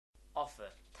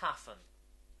Offer, taffen.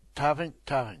 Tavin.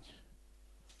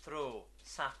 Throw,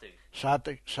 satug.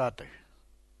 Satig.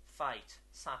 Fight,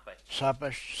 sapech.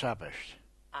 Sapish.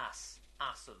 Ass,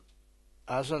 assel.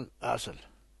 Asel.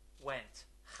 Went,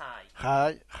 chai.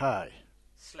 Chai.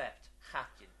 Slept,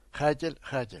 chatjin.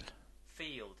 Chadil.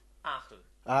 Field, achu.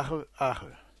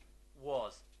 Achu.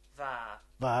 Was, va.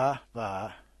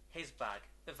 Va. His bag,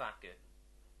 evacu.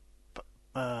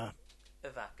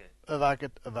 Avaket.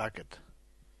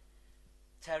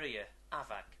 Terrier,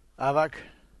 avak.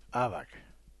 Avak.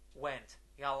 Went,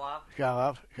 yalav.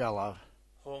 Galav.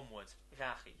 Homeward,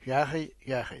 gachi.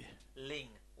 Yachi. Ling,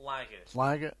 lager.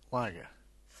 Lager.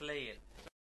 Fleeing.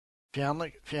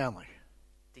 Fianlig.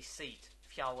 Deceit,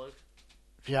 fjallug.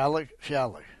 Fialig.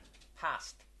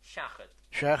 Past, shachet.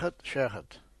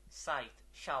 Shachet. Sight,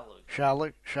 shallug.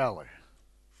 Shallig.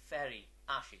 Ferry,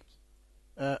 ashik.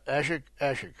 Ashik.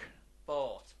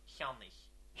 Bought, chanich.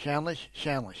 Shanlich.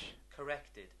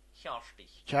 Corrected,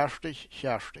 charstich.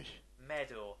 Charstich.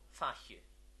 Meadow, fache.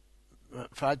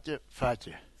 Fatje.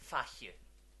 Fasje.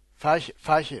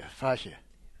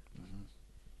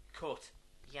 Cut,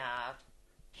 yar.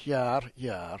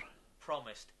 Jaar.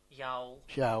 Promised, yowl.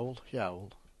 Jowl.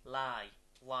 Lie.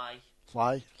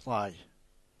 Fly.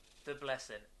 The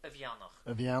blessing of Yannoch.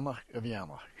 Of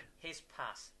Janach. His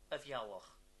pass of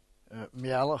Yalloch.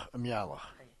 Mjalach.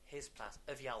 His pass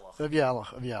of Yalloch. Of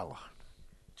Jalach.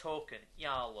 Token,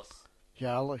 Yarlus.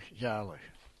 Jaarlig.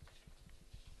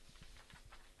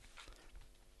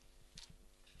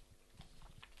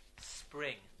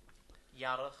 Spring,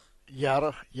 Yarach.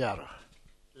 Jarrig.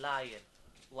 Lion,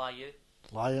 Lion.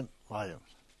 Lion.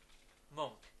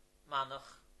 Monk,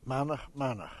 Manach.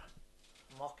 Manach.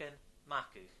 Mocken,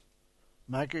 Maku.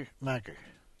 Maku.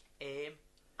 Aim,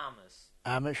 Amos.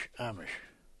 Amish.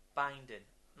 Binding,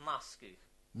 Nasku.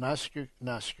 Nasku.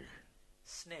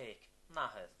 Snake,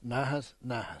 Nahath.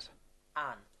 Nahath.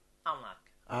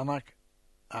 Anak.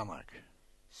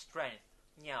 Strength,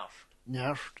 Nyarsht.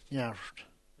 Njarsht.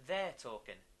 Their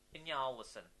token,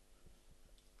 Inyarlison.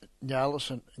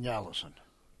 Njallison.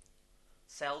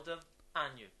 Seldom,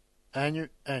 Anu. Anu.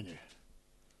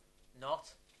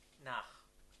 Not, Nach.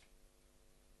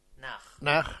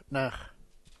 Nach.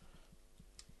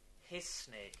 His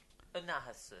snake, a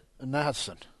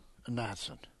Nahatson.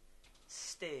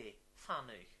 Stay,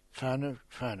 Fanu. Fanu.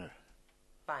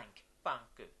 Bank,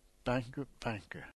 Banku. Banku.